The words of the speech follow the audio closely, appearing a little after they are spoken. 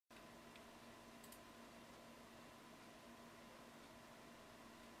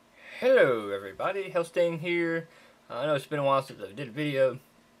Hello everybody, HellSting here. I know it's been a while since I did a video,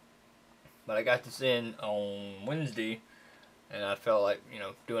 but I got this in on Wednesday, and I felt like,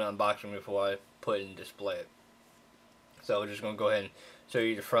 doing an unboxing before I put it in display it. So we're just going to go ahead and show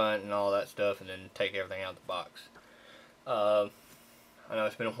you the front and all that stuff, and then take everything out of the box. I know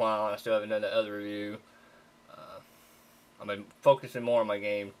it's been a while, and I still haven't done that other review. I've been focusing more on my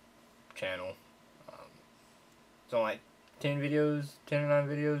game channel. It's on like 10 or 9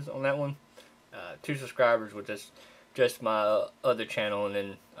 videos on that one. 2 subscribers with just my other channel, and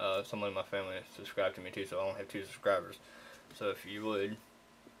then someone in my family subscribed to me too, so I only have 2 subscribers. So if you would,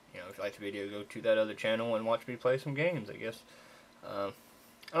 if you like the video, go to that other channel and watch me play some games, I guess. I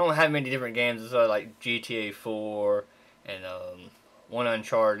don't have many different games. It's like GTA 4 and one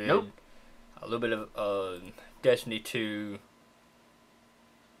Uncharted, a little bit of Destiny 2.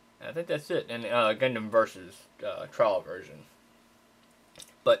 I think that's it, and Gundam Versus trial version.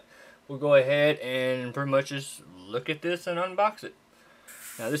 But we'll go ahead and pretty much just look at this and unbox it.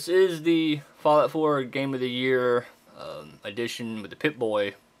 Now this is the Fallout 4 Game of the Year edition with the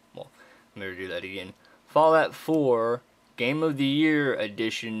Pip-Boy. Well, let me do that again. Fallout 4 Game of the Year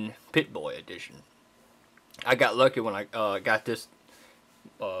edition, Pip-Boy edition. I got lucky when I got this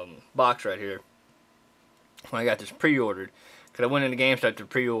box right here. When I got this pre-ordered. Because I went into GameStop to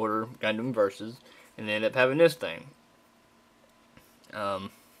pre-order Gundam Versus, and they ended up having this thing. I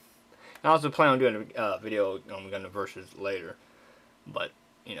also plan on doing a video on Gundam Versus later, but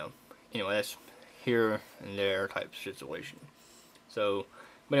anyway, that's here and there type situation. So,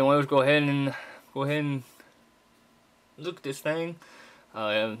 but anyway, let's go ahead and look at this thing.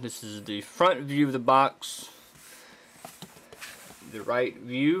 This is the front view of the box, the right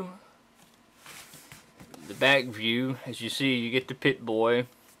view. The back view, as you see, you get the Pip-Boy,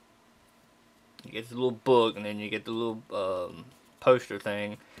 you get the little book, and then you get the little poster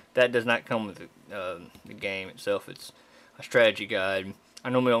thing. That does not come with the game itself. It's a strategy guide.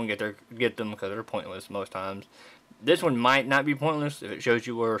 I normally don't get them because they're pointless most times. This one might not be pointless if it shows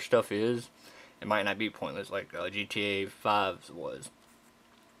you where stuff is. It might not be pointless like GTA 5's was.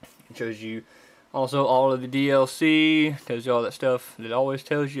 It shows you also all of the DLC, tells you all that stuff. It always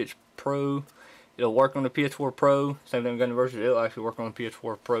tells you it's Pro. It'll work on the PS4 Pro. Same thing with Gundam Versus. It'll actually work on the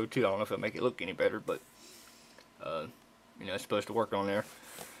PS4 Pro too. I don't know if it'll make it look any better, but it's supposed to work on there.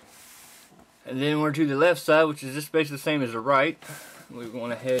 And then we're to the left side, which is just basically the same as the right. We're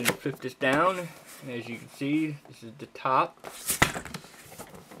going ahead and flip this down. As you can see, this is the top,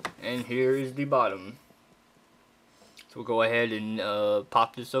 and here is the bottom. So we'll go ahead and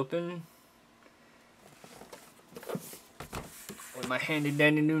pop this open with my handy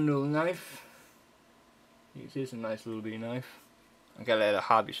dandy new little knife. You can see it's a nice little bitty knife. I got it at a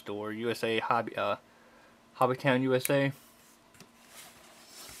hobby store, USA Hobbytown, USA.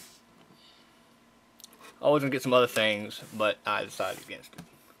 I was gonna get some other things, but I decided against it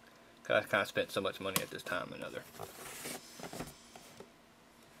because I kind of spent so much money at this time and another.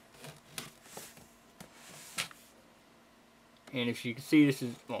 And if you can see, this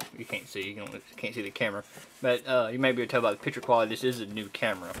is, well, you can't see, you can't see the camera, but you may be able to tell by the picture quality. This is a new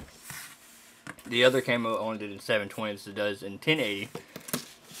camera. The other camera only did in 720, this does in 1080.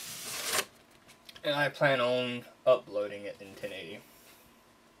 And I plan on uploading it in 1080.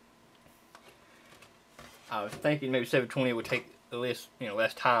 I was thinking maybe 720 would take at least,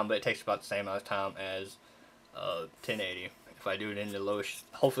 less time, but it takes about the same amount of time as 1080. If I do it in the lowest,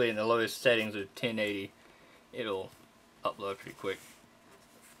 hopefully in the lowest settings of 1080, it'll upload pretty quick.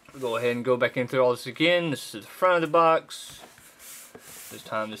 We'll go ahead and go back in through all this again. This is the front of the box. This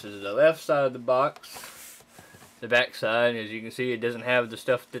time this is the left side of the box. The back side, as you can see, it doesn't have the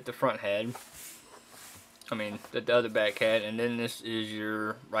stuff that the front had. I mean, that the other back had. And then this is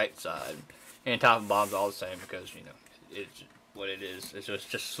your right side. And top and bottom's all the same because, it's what it is. It's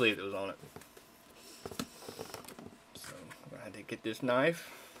just a sleeve that was on it. So, I'm going to have to get this knife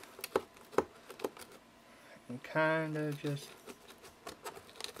and kind of just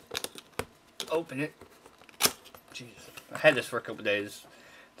open it. Jeez. I had this for a couple days.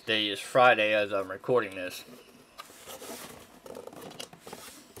 Today is Friday as I'm recording this.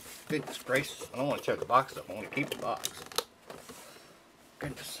 Goodness gracious. I don't want to tear the box up. I want to keep the box.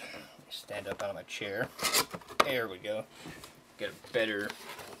 Goodness. Let me stand up out of my chair. There we go. Get a better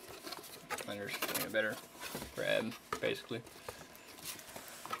grab, basically.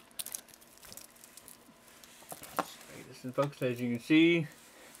 This is, folks, as you can see,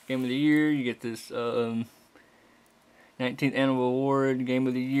 Game of the Year. You get this 19th Annual Award, Game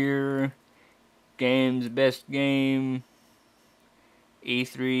of the Year, Games Best Game,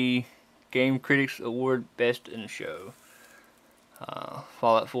 E3 Game Critics Award Best in Show.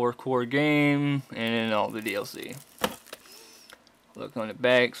 Fallout 4 core game, and then all the DLC. Look on the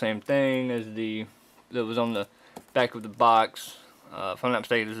back, same thing as that was on the back of the box. If I'm not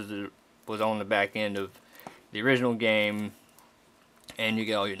mistaken, this was on the back end of the original game, and you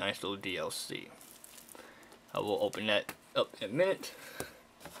get all your nice little DLC. I will open that up in a minute.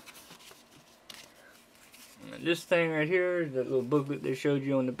 And this thing right here is that little booklet they showed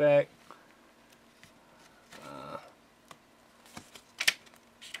you on the back.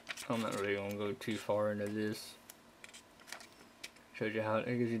 I'm not really going to go too far into this. Shows you how,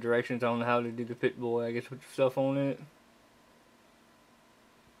 it gives you directions on how to do the Pip-Boy. I guess put your stuff on it.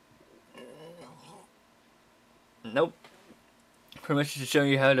 Nope. Pretty much just showing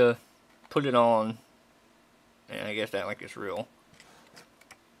you how to put it on. And I guess act like it's real.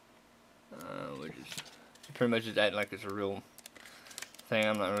 Which is pretty much just act like it's a real thing.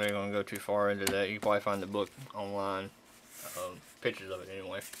 I'm not really going to go too far into that. You can probably find the book online. Pictures of it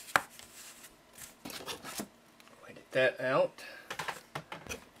anyway. Get that out.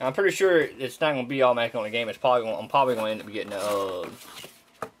 I'm pretty sure it's not going to be automatic on the game. I'm probably going to end up getting a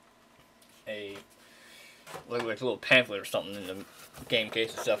like a little pamphlet or something in the game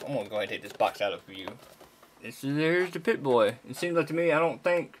case and stuff. I'm going to go ahead and take this box out for you. There's the Pip-Boy. It seems like to me, I don't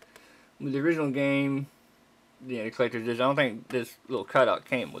think with the original game, the collector's edition, I don't think this little cutout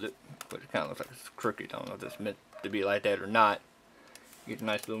came with it. But it kind of looks like it's crooked. I don't know if it's meant to be like that or not. You get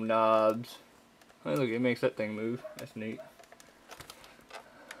nice little knobs. Oh, look, it makes that thing move. That's neat.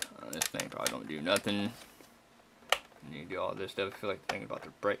 This thing probably don't do nothing. And you do all this stuff. I feel like the thing's about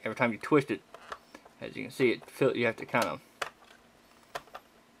to break. Every time you twist it, as you can see, you have to kind of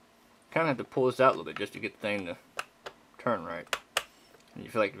have to pull this out a little bit just to get the thing to turn right. And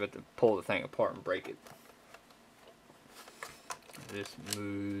you feel like you have to pull the thing apart and break it. This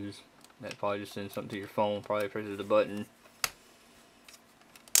moves. That probably just sends something to your phone. Probably presses the button.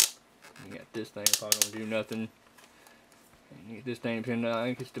 You got this thing, probably don't do nothing. And you get this thing, depending on, I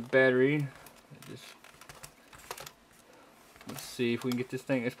think it's the battery. Let's see if we can get this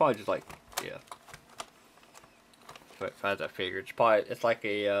thing. It's probably just like, yeah. As I figured, it's like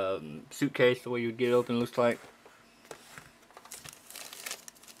a suitcase, the way you would get it open. Looks like.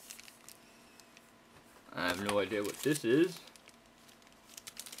 I have no idea what this is.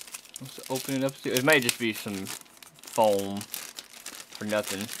 Let's open it up. It may just be some foam for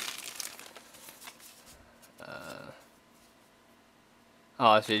nothing.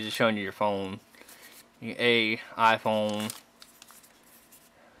 Oh, so it's just showing you your phone. A, iPhone.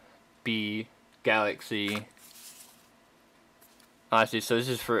 B, Galaxy. I see. So this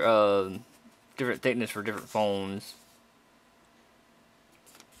is for different thickness for different phones.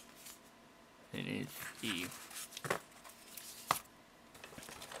 And it's E.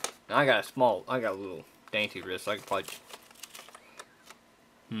 Now I got a little dainty wrist, so I can probably.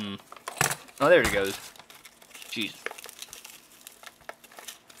 Oh, there it goes. Jesus.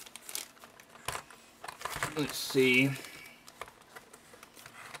 Let's see.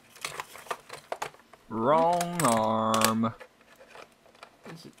 Wrong arm.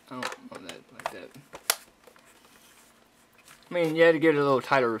 Is it? I don't know that like that. I mean, yeah, to get a little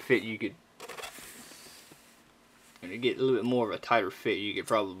tighter fit, you could. To get a little bit more of a tighter fit, you could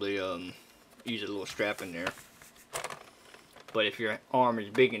probably use a little strap in there. But if your arm is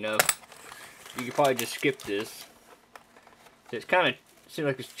big enough, you could probably just skip this. It's kind of seems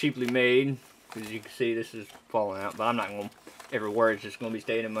like it's cheaply made. As you can see, this is falling out, but I'm not going to ever wear it. It's just going to be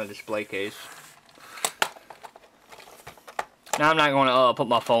staying in my display case. Now, I'm not going to put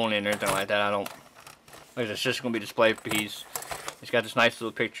my phone in or anything like that. I don't. It's just going to be a display piece. It's got this nice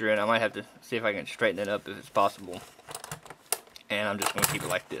little picture, and I might have to see if I can straighten it up if it's possible. And I'm just going to keep it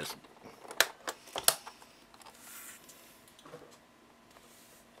like this.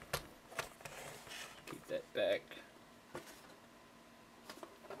 Keep that back.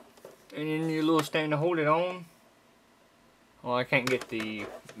 And then your little stand to hold it on. Well, I can't get the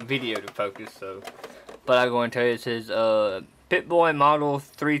video to focus, so. But I'm going to tell you, it says Pip-Boy Model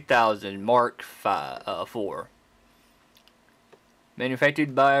 3000 Mark 4.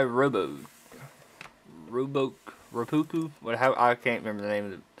 Manufactured by Ropuku. I can't remember the name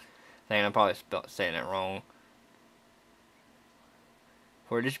of the thing. I'm probably saying that wrong.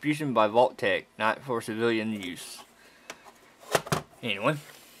 For distribution by Vault-Tec, not for civilian use. Anyway.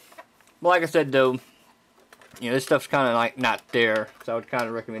 Well, like I said, though, you know, this stuff's kind of like not there, so I would kind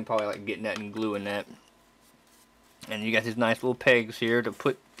of recommend probably like getting that and gluing that. And you got these nice little pegs here to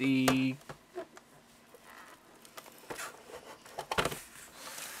put the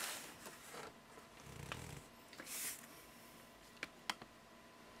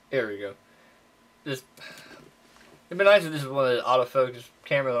there we go. This It'd be nice if this is one of the autofocus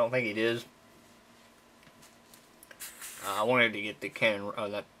cameras. I don't think it is. I wanted to get the Canon,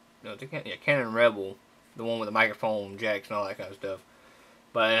 Canon Rebel, the one with the microphone jacks and all that kind of stuff.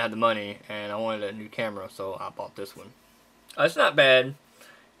 But I didn't have the money, and I wanted a new camera, so I bought this one. It's not bad.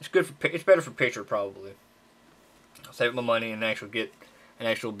 It's good for. It's better for picture probably. I'll save my money and actually get an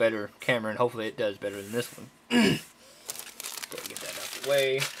actual better camera, and hopefully it does better than this one. Go get that out the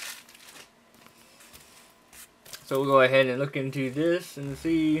way. So we'll go ahead and look into this and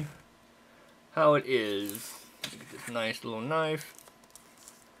see how it is. Get this nice little knife.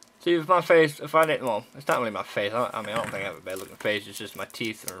 See, if my face, if I didn't, well, it's not really my face. I mean, I don't think I have a bad looking face. It's just my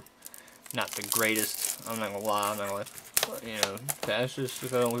teeth are not the greatest. I'm not gonna lie. I'm not gonna, you know, that's just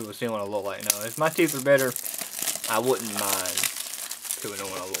because people see what I look like. No, if my teeth were better, I wouldn't mind people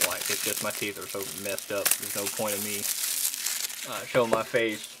know what I look like. It's just my teeth are so messed up. There's no point in me showing my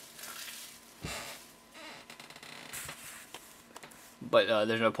face. But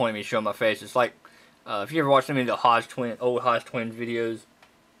there's no point in me showing my face. It's like if you ever watched any of the old Hodge Twins videos.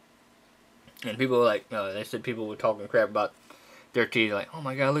 And people were like, they said people were talking crap about their teeth, like, oh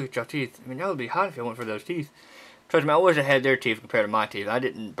my god, look at your teeth. I mean, that would be hot if you went for those teeth. Trust me, I wish I had their teeth compared to my teeth. I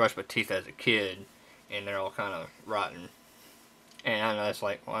didn't brush my teeth as a kid, and they're all kind of rotten. And I know that's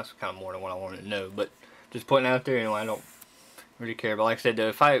like, well, that's kind of more than what I wanted to know, but just putting it out there, I don't really care. But like I said, though,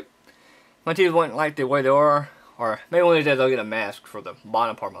 if my teeth weren't like the way they are, or maybe one of these days I'll get a mask for the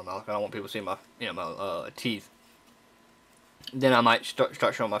bottom part of my mouth. I don't want people to see my, my teeth. Then I might start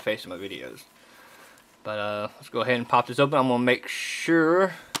showing my face in my videos. But let's go ahead and pop this open. I'm gonna make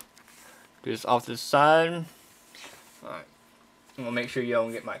sure do this off to the side. Alright. I'm gonna make sure y'all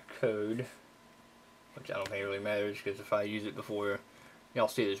don't get my code, which I don't think it really matters because if I use it before y'all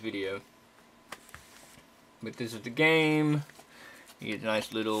see this video. But this is the game. You get a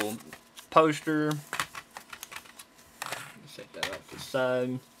nice little poster. Set that off to the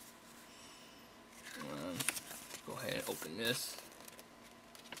side. Let's go ahead and open this.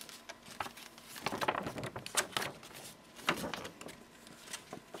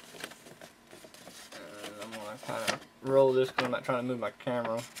 Kind of roll this because I'm not trying to move my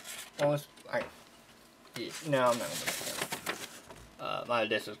camera. No, I'm not going to move the camera. My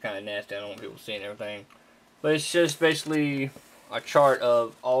desk is kind of nasty. I don't want people seeing everything. But it's just basically a chart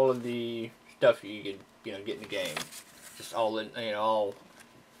of all of the stuff you can, get in the game. Just all in, all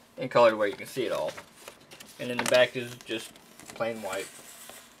in color where you can see it all. And then the back is just plain white.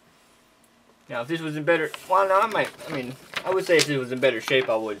 Now, if this was in better, well, no, I would say if this was in better shape,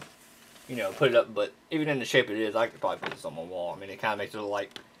 I would, put it up, but even in the shape it is, I could probably put this on my wall. I mean, it kind of makes it look like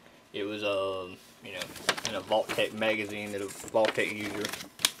it was, in a Vault-Tec magazine that a Vault-Tec user,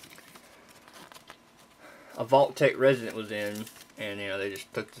 a Vault-Tec resident was in, and, they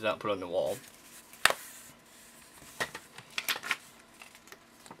just took this out and put it on the wall.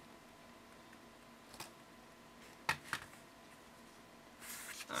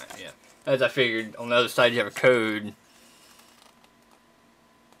 Alright, yeah. As I figured, on the other side you have a code.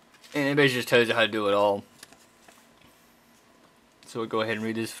 And it basically just tells you how to do it all. So we'll go ahead and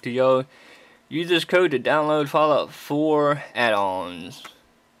read this to y'all. Use this code to download Fallout 4 add-ons.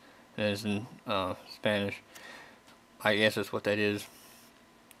 That is in Spanish. I guess that's what that is.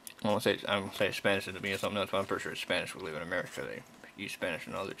 I'm gonna say Spanish to be something else, but I'm pretty sure it's Spanish. We live in America. They use Spanish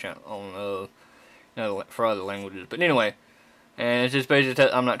in other for other languages. But anyway, and it's just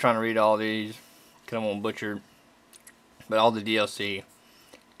basically I'm not trying to read all these because I won't butcher. But all the DLC.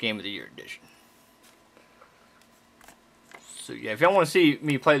 Game of the Year edition. So yeah, if y'all want to see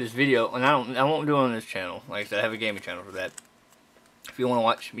me play this video, and I won't do it on this channel. Like I said, I have a gaming channel for that. If you want to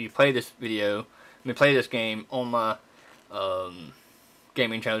watch me play this play this game on my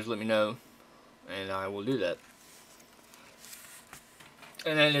gaming channel, just let me know, and I will do that.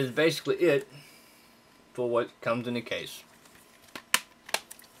 And that is basically it for what comes in the case.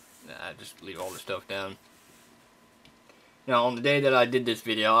 I just leave all this stuff down. Now, on the day that I did this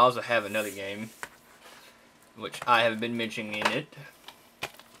video, I also have another game, which I have been mentioning in it,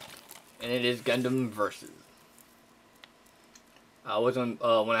 and it is Gundam Versus. I was on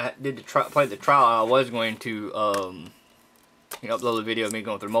when I did played the trial, I was going to upload a video of me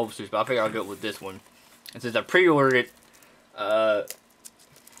going through mobile suits, but I figured I'll go with this one. And since I pre-ordered it,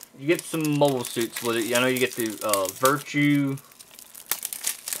 you get some mobile suits with it. I know you get the Virtue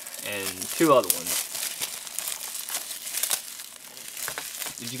and two other ones.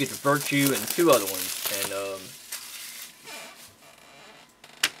 You get the Virtue and two other ones, and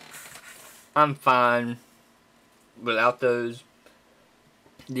I'm fine without those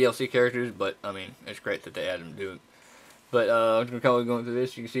DLC characters, but I mean, it's great that they added them to it. But I'm just going through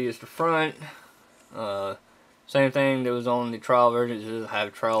this. You can see it's the front, Same thing that was on the trial version. It does have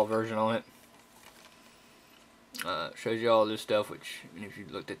a trial version on it. Shows you all this stuff, which if you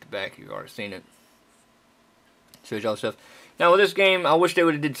looked at the back, you've already seen it. Shows you all this stuff. Now with this game, I wish they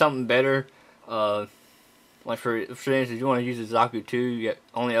would have did something better. Like for instance, if you want to use the Zaku 2, you get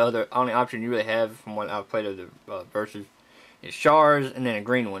only option you really have from what I've played of the versus is Chars and then a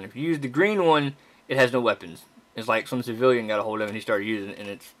green one. If you use the green one, it has no weapons. It's like some civilian got a hold of it and he started using it, and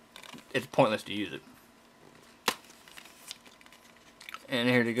it's pointless to use it. And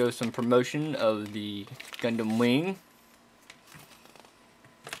here to go some promotion of the Gundam Wing.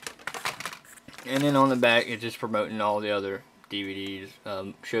 And then on the back, it's just promoting all the other DVDs,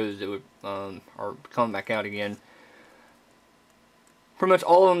 shows that would are coming back out again. Pretty much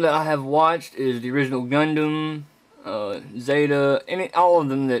all of them that I have watched is the original Gundam, Zeta, all of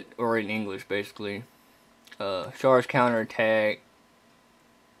them that are in English, basically. Char's Counterattack.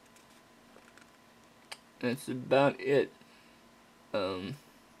 That's about it.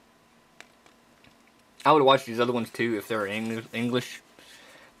 I would watch these other ones too if they were in English.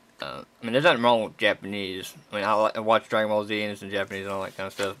 I mean, there's nothing wrong with Japanese. I mean, I watch Dragon Ball Z and it's in Japanese and all that kind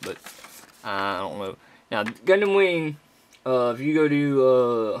of stuff, but I don't know. Now, Gundam Wing, if you go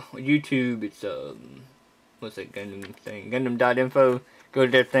to YouTube, it's what's that Gundam thing? Gundam.info. Go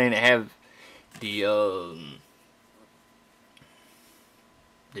to that thing. They have the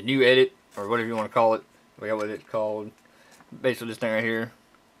new edit or whatever you want to call it. I forgot what it's called. Basically, this thing right here.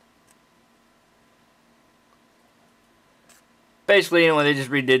 Basically, anyway, they just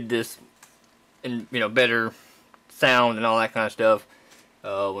redid this, and better sound and all that kind of stuff.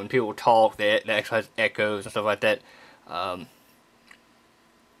 When people talk, they actually has echoes and stuff like that. I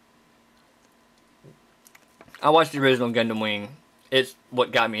watched the original Gundam Wing. It's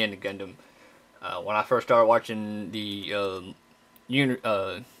what got me into Gundam. When I first started watching the UC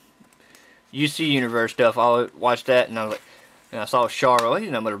Universe stuff, I watched that, and I was like, and I saw Char. Well, he's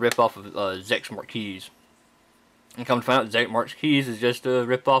not going to rip off of Zex Marquise. And come to find out, Zex Marquise is just a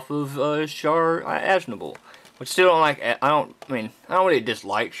rip off of Char Aznable, which still don't like. I don't really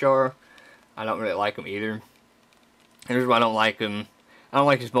dislike Char. I don't really like him either. And the reason why I don't like him, I don't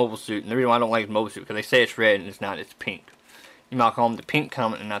like his mobile suit. And the reason why I don't like his mobile suit, because they say it's red and it's not. It's pink. You might call him the pink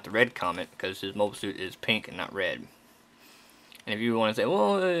comet and not the red comet, because his mobile suit is pink and not red. And if you want to say,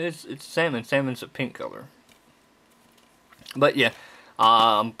 well, it's salmon. Salmon's a pink color. But yeah,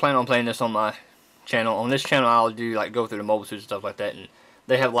 I'm planning on playing this on my channel. On this channel, I'll do go through the mobile suits and stuff like that. And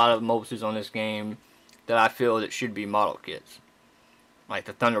they have a lot of mobile suits on this game that I feel that should be model kits, like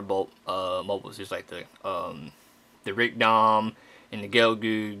the Thunderbolt mobile suits, like the Rick-Dom and the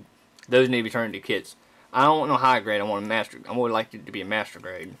Gelgoog. Those need to be turned into kits. I don't want no high grade. I want a master. I would like it to be a master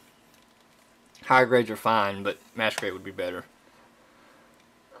grade. Higher grades are fine, but master grade would be better.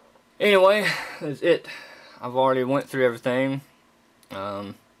 Anyway, that's it. I've already went through everything.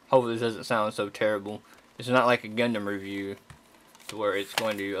 Hopefully this doesn't sound so terrible. It's not like a Gundam review to where it's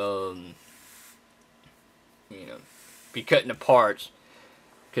going to, be cut into parts.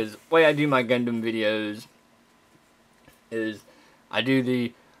 Because the way I do my Gundam videos is I do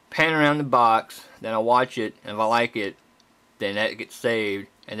the pan around the box, then I watch it, and if I like it, then that gets saved,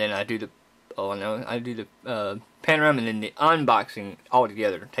 and then I do the pan around and then the unboxing all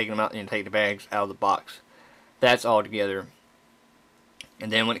together, taking them out and taking the bags out of the box. That's all together.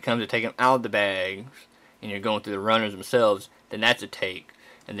 And then when it comes to taking them out of the bags and you're going through the runners themselves, then that's a take.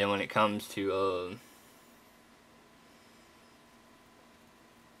 And then when it comes to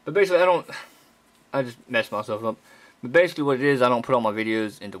but basically I just messed myself up. But basically what it is, I don't put all my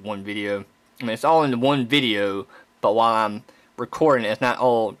videos into one video. I mean, it's all into one video, but while I'm recording it, it's not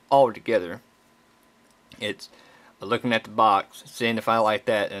all together. It's looking at the box, seeing if I like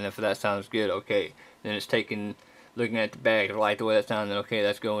that, and if that sounds good, okay. Then it's looking at the bag. If I like the way that sounds, then okay,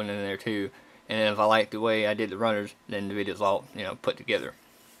 that's going in there too. And then if I like the way I did the runners, then the video's all put together.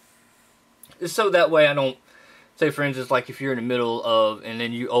 It's so that way I don't, say for instance, like if you're in the middle of, and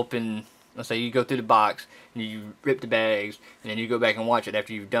then you open, let's say you go through the box and you rip the bags, and then you go back and watch it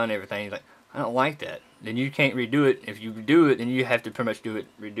after you've done everything. You're like, I don't like that. Then you can't redo it. If you do it, then you have to pretty much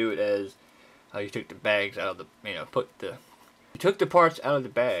redo it as you took the bags out of the, you took the parts out of the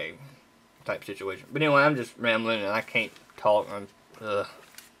bag type situation. But anyway, I'm just rambling and I can't talk.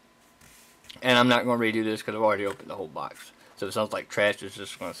 And I'm not going to redo this because I've already opened the whole box. So if it sounds like trash, it's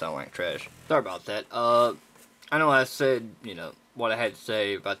just going to sound like trash. Sorry about that. I know I said, what I had to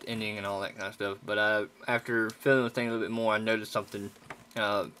say about the ending and all that kind of stuff. But after filming the thing a little bit more, I noticed something.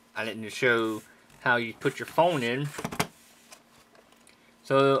 I didn't show how you put your phone in.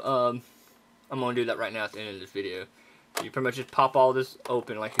 So, I'm going to do that right now at the end of this video. You pretty much just pop all this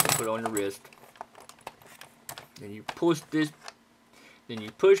open like you can put it on your wrist. then you push this,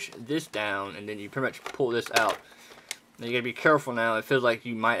 down, and then you pretty much pull this out. Now you gotta be careful now. It feels like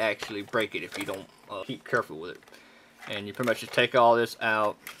you might actually break it if you don't keep careful with it. And you pretty much just take all this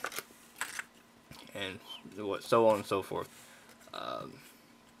out, and so on and so forth.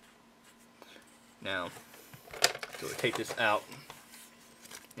 Now, so we take this out,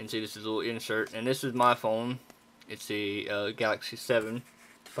 and see this is a little insert, and this is my phone. It's the Galaxy 7.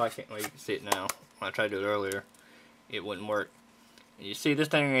 Probably can't, well, you can see it now. When I tried to do it earlier, it wouldn't work. And you see this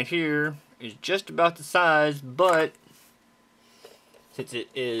thing right here is just about the size, but since it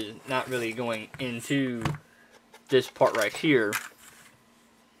is not really going into this part right here,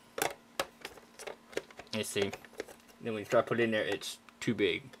 you see, then when you try to put it in there, it's too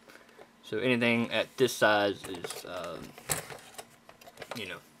big. So anything at this size is, you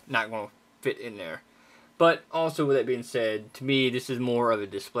know, not going to fit in there. But also, with that being said, to me, this is more of a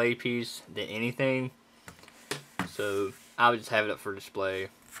display piece than anything. So I would just have it up for display.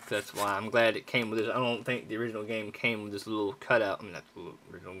 That's why I'm glad it came with this. I don't think the original game came with this little cutout. I mean, not the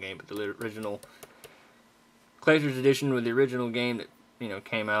original game, but the original Collector's Edition with the original game that, you know,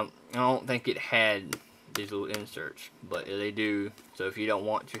 came out. I don't think it had these little inserts, but they do. So if you don't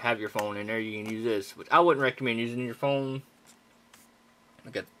want to have your phone in there, you can use this, which I wouldn't recommend using your phone.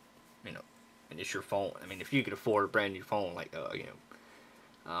 Look at, you know, and it's your phone. I mean, if you could afford a brand new phone, like, you know,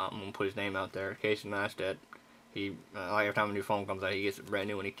 I'm gonna put his name out there, Casey Neistat. He, like every time a new phone comes out, he gets a brand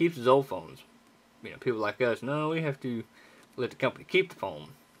new one. He keeps his old phones. You know, people like us, no, we have to let the company keep the phone.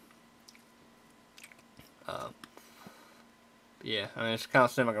 Yeah, I mean, it's kind of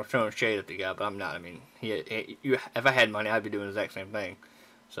seems like I'm throwing shade at the guy, but I'm not. I mean, if I had money, I'd be doing the exact same thing.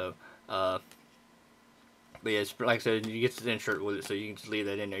 So, but yeah, it's, like I said, you get this insert with it, so you can just leave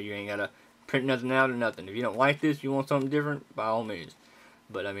that in there. You ain't gotta print nothing out or nothing. If you don't like this, you want something different, by all means.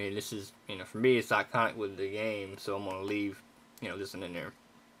 But I mean, this is, you know, for me, it's iconic with the game, so I'm gonna leave, you know, this one in there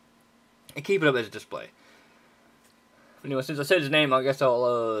and keep it up as a display. Anyway, since I said his name, I guess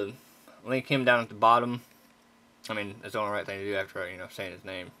I'll link him down at the bottom. I mean, that's the only right thing to do after, you know, saying his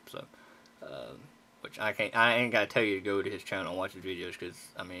name. So, which I ain't gotta tell you to go to his channel and watch his videos, because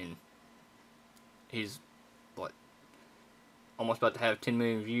I mean, he's what, almost about to have 10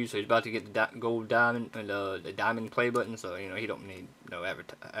 million views, so he's about to get the gold diamond and the diamond play button. So you know, he don't need no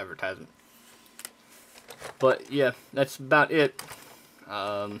advertisement. But yeah, that's about it.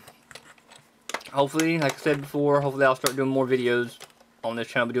 Hopefully, like I said before, hopefully I'll start doing more videos on this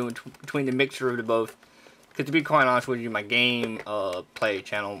channel. I'll be doing between the mixture of the both. Because to be quite honest with you, my game play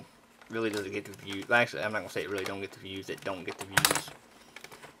channel really doesn't get the views. Actually, I'm not going to say it really don't get the views. It don't get the views.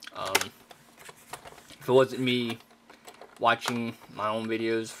 If it wasn't me watching my own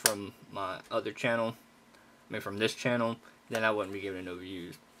videos from my other channel, I mean from this channel, then I wouldn't be giving it no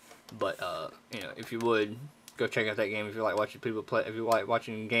views. But, you know, if you would, go check out that game if you like watching people play, if you like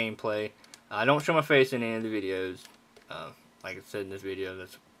watching gameplay. I don't show my face in any of the videos. Like I said in this video,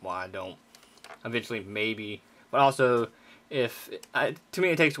 that's why I don't. Eventually, maybe, but also, to me,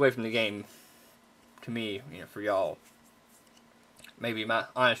 it takes away from the game. To me, you know, for y'all, maybe my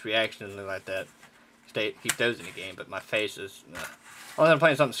honest reactions and like that, keep those in the game. But my face is, unless I'm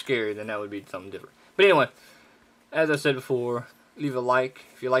playing something scary, then that would be something different. But anyway, as I said before, leave a like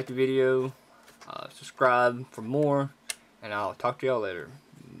if you like the video, subscribe for more, and I'll talk to y'all later.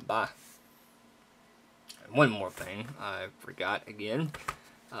 Bye. And one more thing, I forgot again.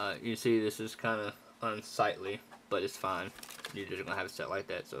 You see, this is kind of unsightly, but it's fine. You're just gonna have it set like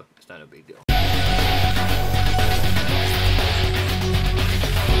that, so it's not a big deal.